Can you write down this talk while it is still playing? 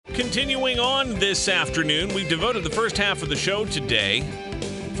Continuing on this afternoon, we've devoted the first half of the show today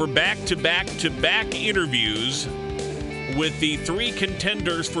for back-to-back-to-back interviews with the three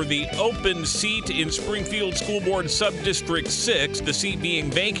contenders for the open seat in Springfield School Board Subdistrict 6, the seat being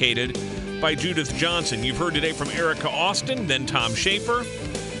vacated by Judith Johnson. You've heard today from Erica Austin, then Tom Schaefer,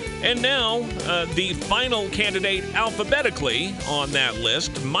 and now the final candidate alphabetically on that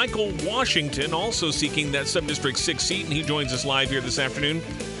list, Michael Washington, also seeking that Subdistrict 6 seat, and he joins us live here this afternoon.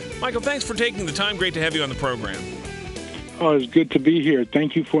 Michael, thanks for taking the time. Great to have you on the program. Oh, it's good to be here.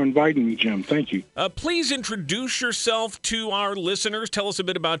 Thank you for inviting me, Jim. Thank you. Please introduce yourself to our listeners. Tell us a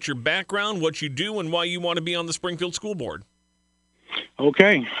bit about your background, what you do, and why you want to be on the Springfield School Board.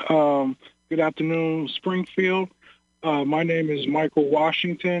 Okay. Good afternoon, Springfield. My name is Michael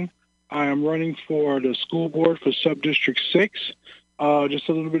Washington. I am running for the school board for Subdistrict 6. Just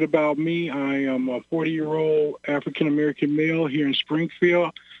a little bit about me. I am a 40-year-old African-American male here in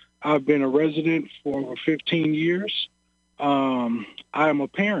Springfield. I've been a resident for over 15 years. I am a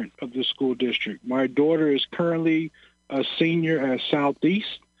parent of the school district. My daughter is currently a senior at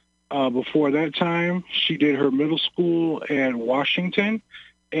Southeast. Before that time, she did her middle school at Washington,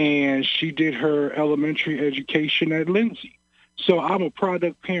 and she did her elementary education at Lindsay. So I'm a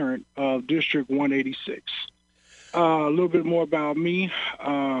product parent of District 186. A little bit more about me.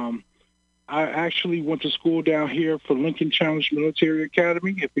 I actually went to school down here for Lincoln Challenge Military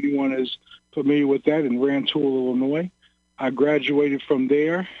Academy, if anyone is familiar with that, in Rantoul, Illinois. I graduated from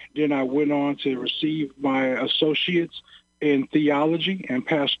there. Then I went on to receive my associates in theology and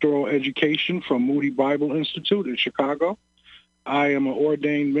pastoral education from Moody Bible Institute in Chicago. I am an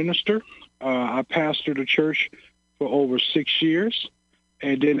ordained minister. I pastored a church for over 6 years.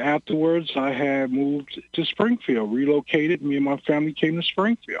 And then afterwards, I had moved to Springfield, relocated. Me and my family came to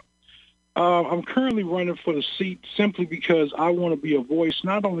Springfield. I'm currently running for the seat simply because I want to be a voice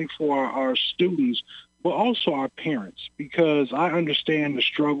not only for our students, but also our parents, because I understand the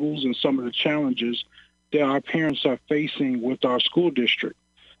struggles and some of the challenges that our parents are facing with our school district.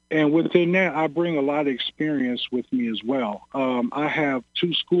 And within that, I bring a lot of experience with me as well. I have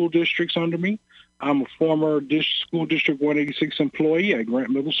 2 school districts under me. I'm a former School District 186 employee at Grant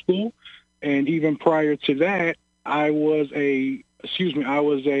Middle School. And even prior to that, I was a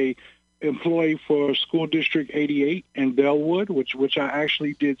employee for School District 88 in Bellwood, which I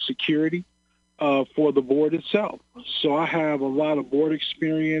actually did security for the board itself. So I have a lot of board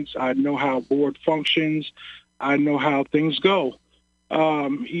experience. I know how board functions. I know how things go.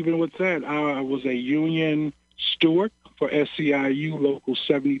 Even with that, I was a union steward for SEIU Local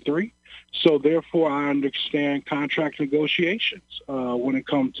 73. So therefore, I understand contract negotiations when it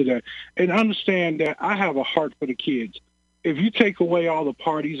comes to that. And understand that I have a heart for the kids. If you take away all the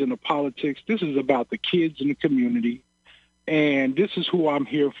parties and the politics, this is about the kids in the community. And this is who I'm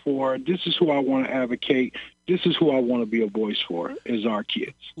here for. This is who I want to advocate. This is who I want to be a voice for, is our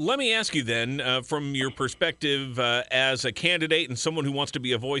kids. Let me ask you then, from your perspective as a candidate and someone who wants to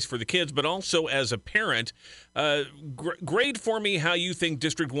be a voice for the kids, but also as a parent, grade for me how you think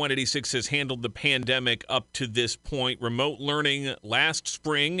District 186 has handled the pandemic up to this point. Remote learning last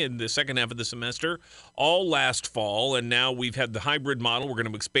spring in the second half of the semester, all last fall, and now we've had the hybrid model. We're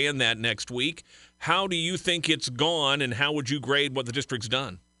going to expand that next week. How do you think it's gone, and how would you grade what the district's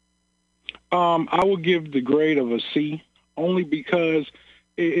done? I will give the grade of a C, only because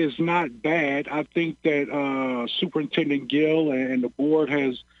it is not bad. I think that Superintendent Gill and the board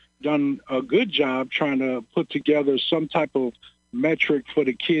has done a good job trying to put together some type of metric for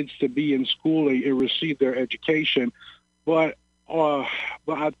the kids to be in school and receive their education. But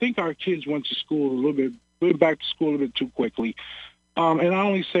I think our kids went back to school a little bit too quickly. And I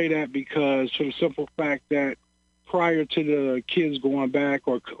only say that because for the simple fact that prior to the kids going back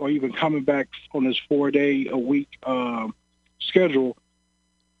or even coming back on this 4-day-a-week schedule,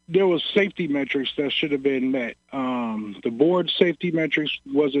 there was safety metrics that should have been met. The board safety metrics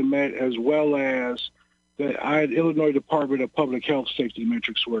wasn't met, as well as the Illinois Department of Public Health safety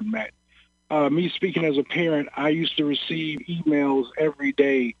metrics weren't met. Me speaking as a parent, I used to receive emails every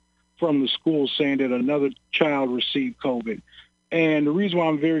day from the school saying that another child received COVID. And the reason why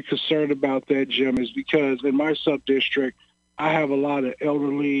I'm very concerned about that, Jim, is because in my sub-district, I have a lot of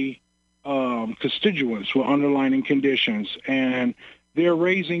elderly constituents with underlying conditions, and they're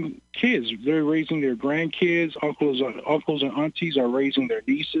raising kids. They're raising their grandkids. Uncles and aunties are raising their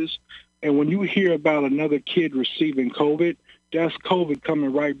nieces. And when you hear about another kid receiving COVID, that's COVID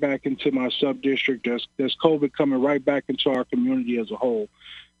coming right back into my sub-district. That's COVID coming right back into our community as a whole.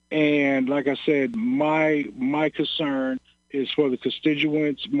 And like I said, my concern is for the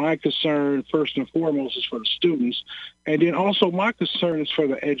constituents. My concern, first and foremost, is for the students. And then also my concern is for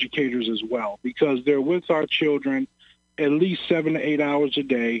the educators as well, because they're with our children at least 7 to 8 hours a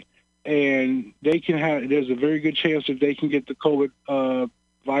day. And there's a very good chance that they can get the COVID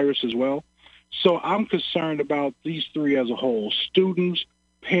virus as well. So I'm concerned about these three as a whole: students,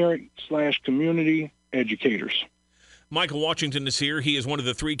 parent/community, educators. Michael Washington is here. He is one of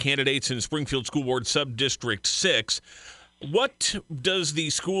the three candidates in Springfield School Board Subdistrict 6. What does the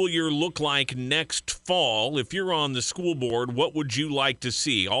school year look like next fall? If you're on the school board, what would you like to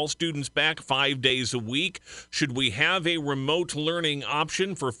see? All students back 5 days a week? Should we have a remote learning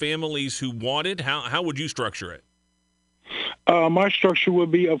option for families who want it? How would you structure it? My structure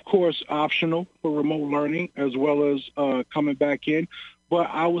would be, of course, optional for remote learning as well as coming back in. But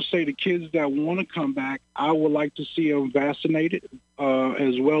I would say the kids that want to come back, I would like to see them vaccinated,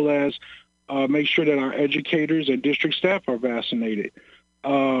 as well as make sure that our educators and district staff are vaccinated.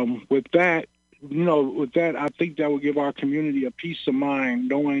 With that, I think that would give our community a peace of mind,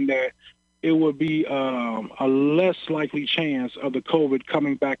 knowing that it would be a less likely chance of the COVID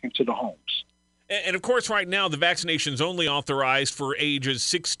coming back into the homes. And, of course, right now, the vaccination's only authorized for ages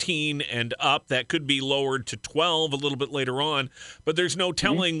 16 and up. That could be lowered to 12 a little bit later on. But there's no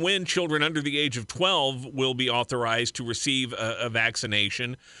telling when children under the age of 12 will be authorized to receive a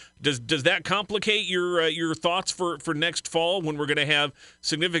vaccination. Does that complicate your thoughts for next fall, when we're going to have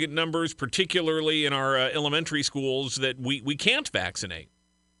significant numbers, particularly in our elementary schools, that we can't vaccinate?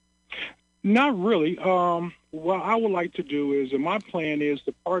 Not really. What I would like to do is, and my plan is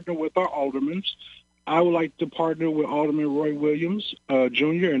to partner with our aldermen. I would like to partner with Alderman Roy Williams,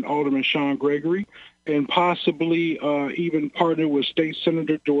 Jr., and Alderman Sean Gregory, and possibly even partner with State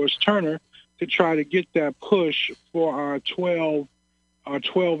Senator Doris Turner to try to get that push for our 12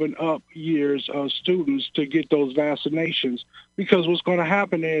 and up years of students to get those vaccinations. Because what's going to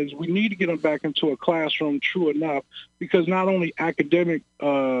happen is we need to get them back into a classroom, true enough, because not only academic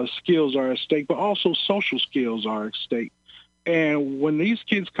skills are at stake, but also social skills are at stake. And when these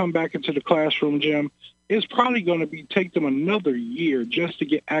kids come back into the classroom, Jim, it's probably going to take them another year just to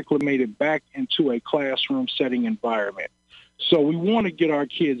get acclimated back into a classroom setting environment. So we want to get our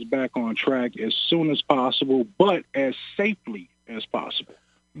kids back on track as soon as possible, but as safely as possible.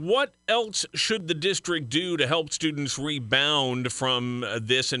 What else should the district do to help students rebound from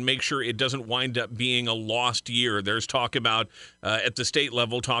this and make sure it doesn't wind up being a lost year? There's talk about, at the state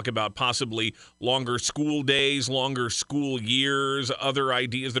level, talk about possibly longer school days, longer school years, other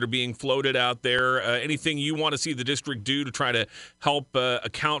ideas that are being floated out there. Anything you want to see the district do to try to help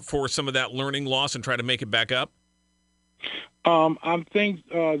account for some of that learning loss and try to make it back up? I think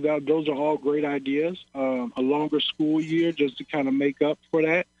that those are all great ideas. A longer school year just to kind of make up for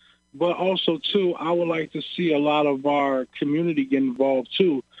that. But also, too, I would like to see a lot of our community get involved,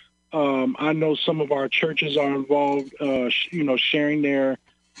 too. I know some of our churches are involved, sharing their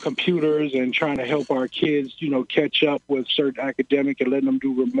computers and trying to help our kids, catch up with certain academic and letting them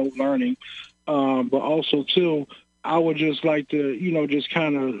do remote learning. But also, too, I would just like to, just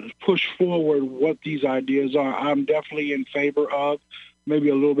kind of push forward what these ideas are. I'm definitely in favor of maybe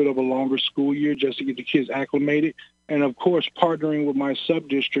a little bit of a longer school year just to get the kids acclimated. And, of course, partnering with my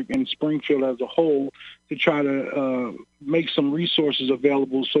sub-district and Springfield as a whole to try to make some resources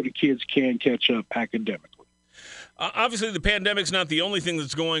available so the kids can catch up academically. Obviously, the pandemic's not the only thing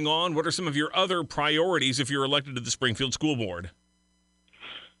that's going on. What are some of your other priorities if you're elected to the Springfield School Board?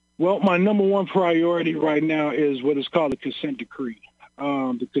 Well, my number one priority right now is what is called a consent decree.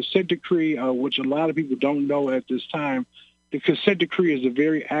 The consent decree, which a lot of people don't know at this time, the consent decree is a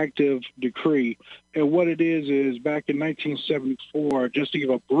very active decree. And what it is back in 1974, just to give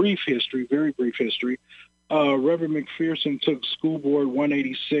a brief history, very brief history, Reverend McPherson took School Board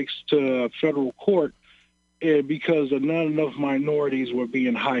 186 to federal court because not enough minorities were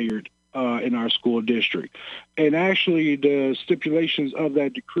being hired in our school district. And actually the stipulations of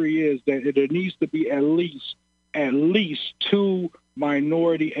that decree is that there needs to be at least 2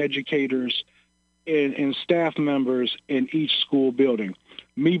 minority educators and staff members in each school building.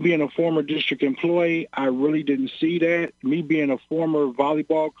 Me being a former district employee, I really didn't see that. Me being a former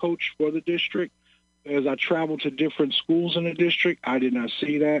volleyball coach for the district, as I traveled to different schools in the district, I did not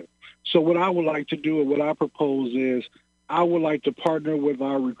see that. So what I would like to do and what I propose is I would like to partner with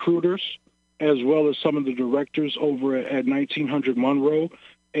our recruiters as well as some of the directors over at 1900 Monroe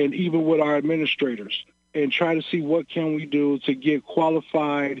and even with our administrators and try to see what can we do to get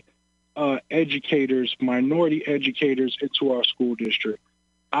qualified educators, minority educators into our school district.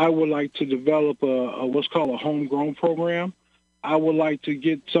 I would like to develop what's called a homegrown program I would like to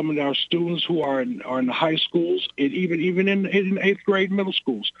get some of our students who are in the high schools and even in eighth grade middle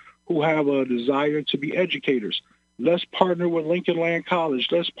schools who have a desire to be educators. Let's partner with Lincoln Land College.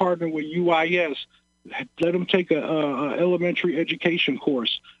 Let's partner with UIS. Let them take a elementary education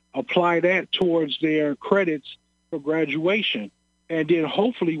course. Apply that towards their credits for graduation. And then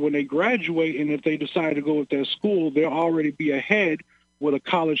hopefully when they graduate and if they decide to go with their school, they'll already be ahead with a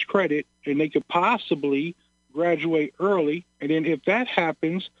college credit and they could possibly graduate early. And then if that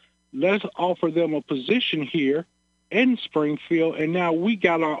happens, let's offer them a position here in Springfield. And now we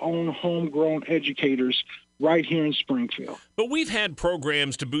got our own homegrown educators right here in Springfield. But we've had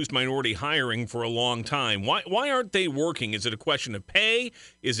programs to boost minority hiring for a long time. Why aren't they working? Is it a question of pay?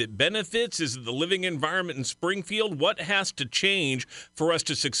 Is it benefits? Is it the living environment in Springfield? What has to change for us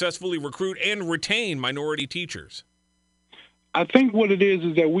to successfully recruit and retain minority teachers? I think what it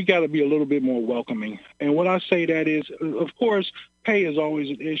is that we got to be a little bit more welcoming. And what I say that is, of course, pay is always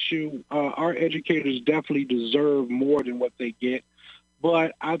an issue. Our educators definitely deserve more than what they get.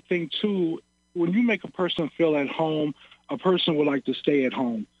 But I think, too, when you make a person feel at home, a person would like to stay at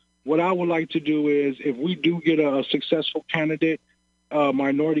home. What I would like to do is if we do get a successful candidate,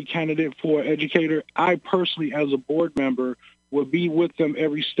 minority candidate for educator, I personally, as a board member, will be with them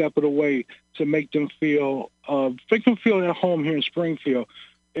every step of the way to make them feel at home here in Springfield.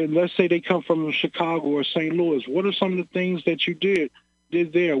 And let's say they come from Chicago or St. Louis. What are some of the things that you did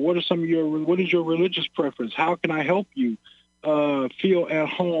there? What is your religious preference? How can I help you feel at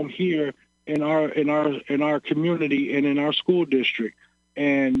home here in our community and in our school district?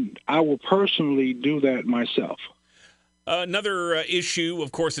 And I will personally do that myself. Another issue,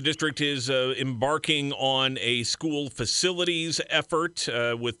 of course, the district is embarking on a school facilities effort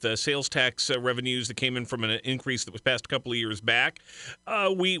with sales tax revenues that came in from an increase that was passed a couple of years back.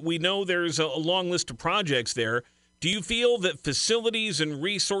 We know there's a long list of projects there. Do you feel that facilities and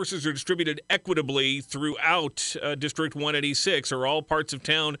resources are distributed equitably throughout District 186? Are all parts of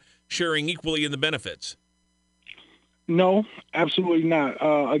town sharing equally in the benefits? No, absolutely not.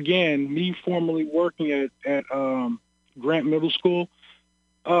 Again, me formerly working at Grant Middle School.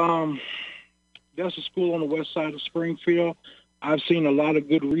 That's a school on the west side of Springfield. I've seen a lot of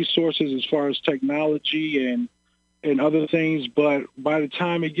good resources as far as technology and other things, but by the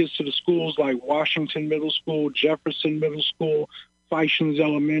time it gets to the schools like Washington Middle School, Jefferson Middle School, Feischens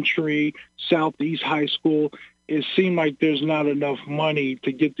Elementary, Southeast High School, it seemed like there's not enough money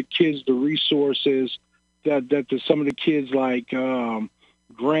to get the kids the resources that some of the kids like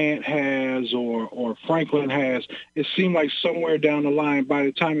Grant has or Franklin has. It seemed like somewhere down the line, by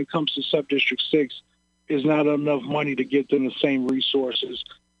the time it comes to Subdistrict 6, is not enough money to get them the same resources.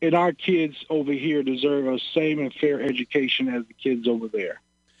 And our kids over here deserve a same and fair education as the kids over there.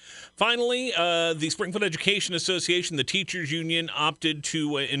 Finally, the Springfield Education Association, the teachers union, opted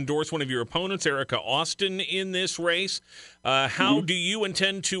to endorse one of your opponents, Erica Austin, in this race. How do you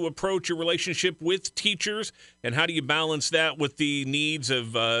intend to approach your relationship with teachers, and how do you balance that with the needs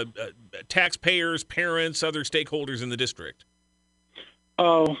of taxpayers, parents, other stakeholders in the district?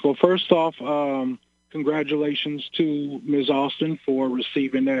 Well, first off, congratulations to Ms. Austin for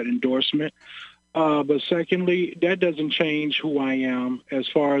receiving that endorsement. But secondly, that doesn't change who I am as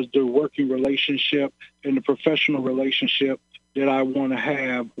far as the working relationship and the professional relationship that I want to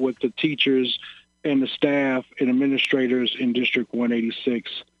have with the teachers and the staff and administrators in District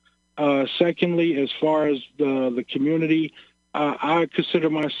 186. Secondly, as far as the community, I consider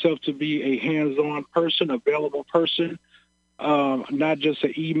myself to be a hands-on person, available person, not just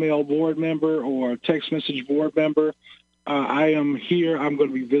an email board member or a text message board member. I am here. I'm going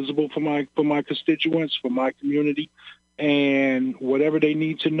to be visible for my constituents, for my community, and whatever they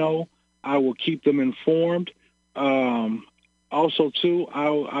need to know, I will keep them informed. Also, too,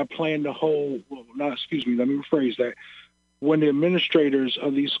 I plan to hold. Let me rephrase that. When the administrators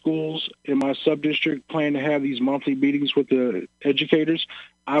of these schools in my subdistrict plan to have these monthly meetings with the educators,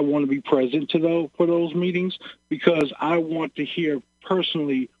 I want to be present for those meetings because I want to hear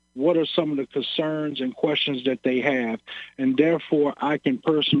personally what are some of the concerns and questions that they have, and therefore I can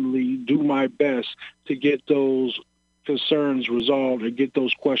personally do my best to get those concerns resolved and get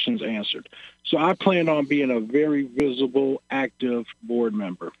those questions answered. So I plan on being a very visible, active board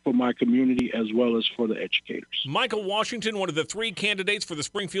member for my community as well as for the educators. Michael Washington, one of the 3 candidates for the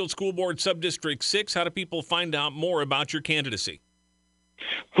Springfield School Board Subdistrict 6. How do people find out more about your candidacy?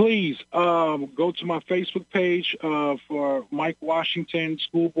 Please go to my Facebook page for Mike Washington,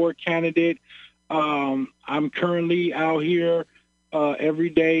 school board candidate. I'm currently out here every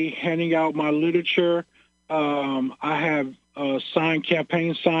day handing out my literature. I have signed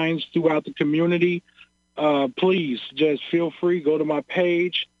campaign signs throughout the community. please just feel free. Go to my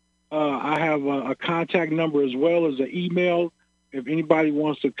page. I have a contact number as well as an email. If anybody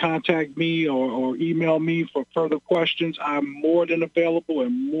wants to contact me or email me for further questions, I'm more than available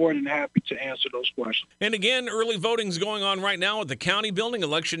and more than happy to answer those questions. And again, early voting's going on right now at the county building.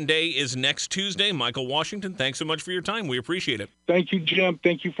 Election day is next Tuesday. Michael Washington, thanks so much for your time. We appreciate it. Thank you, Jim.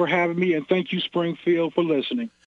 Thank you for having me, and thank you, Springfield, for listening.